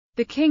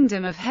The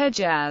Kingdom of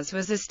Hejaz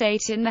was a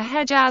state in the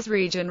Hejaz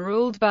region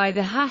ruled by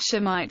the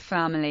Hashemite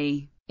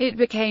family. It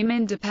became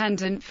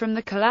independent from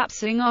the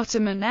collapsing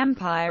Ottoman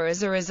Empire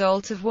as a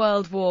result of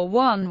World War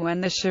I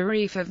when the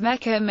Sharif of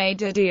Mecca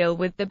made a deal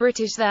with the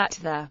British that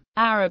the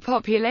Arab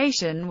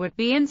population would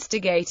be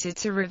instigated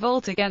to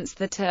revolt against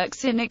the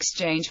Turks in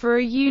exchange for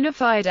a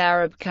unified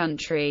Arab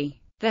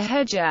country. The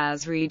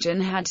Hejaz region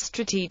had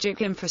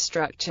strategic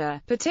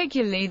infrastructure,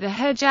 particularly the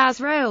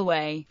Hejaz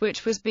Railway,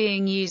 which was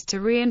being used to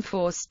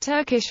reinforce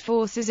Turkish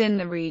forces in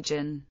the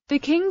region. The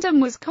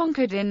kingdom was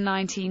conquered in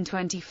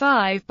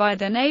 1925 by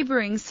the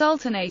neighboring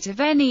Sultanate of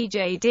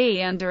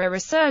Nejd under a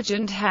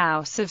resurgent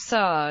House of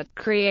Saud,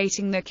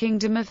 creating the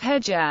Kingdom of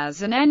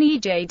Hejaz and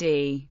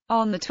Nejd.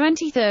 On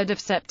 23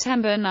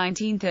 September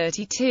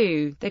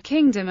 1932, the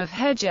Kingdom of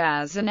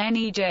Hejaz and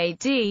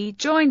Nejd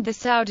joined the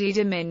Saudi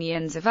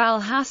dominions of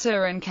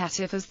Al-Hassa and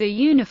Qatif as the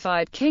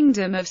unified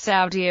Kingdom of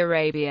Saudi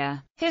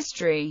Arabia.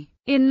 History.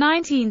 In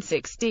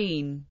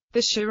 1916,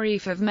 the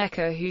Sharif of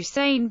Mecca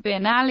Hussein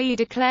bin Ali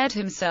declared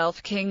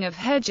himself King of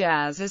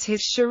Hejaz as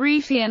his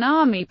Sharifian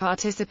army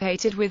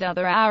participated with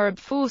other Arab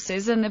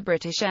forces and the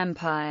British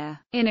Empire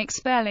in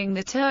expelling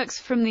the Turks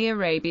from the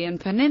Arabian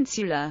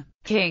Peninsula.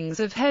 Kings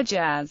of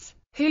Hejaz.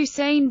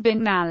 Hussein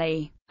bin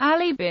Ali,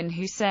 Ali bin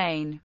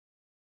Hussein,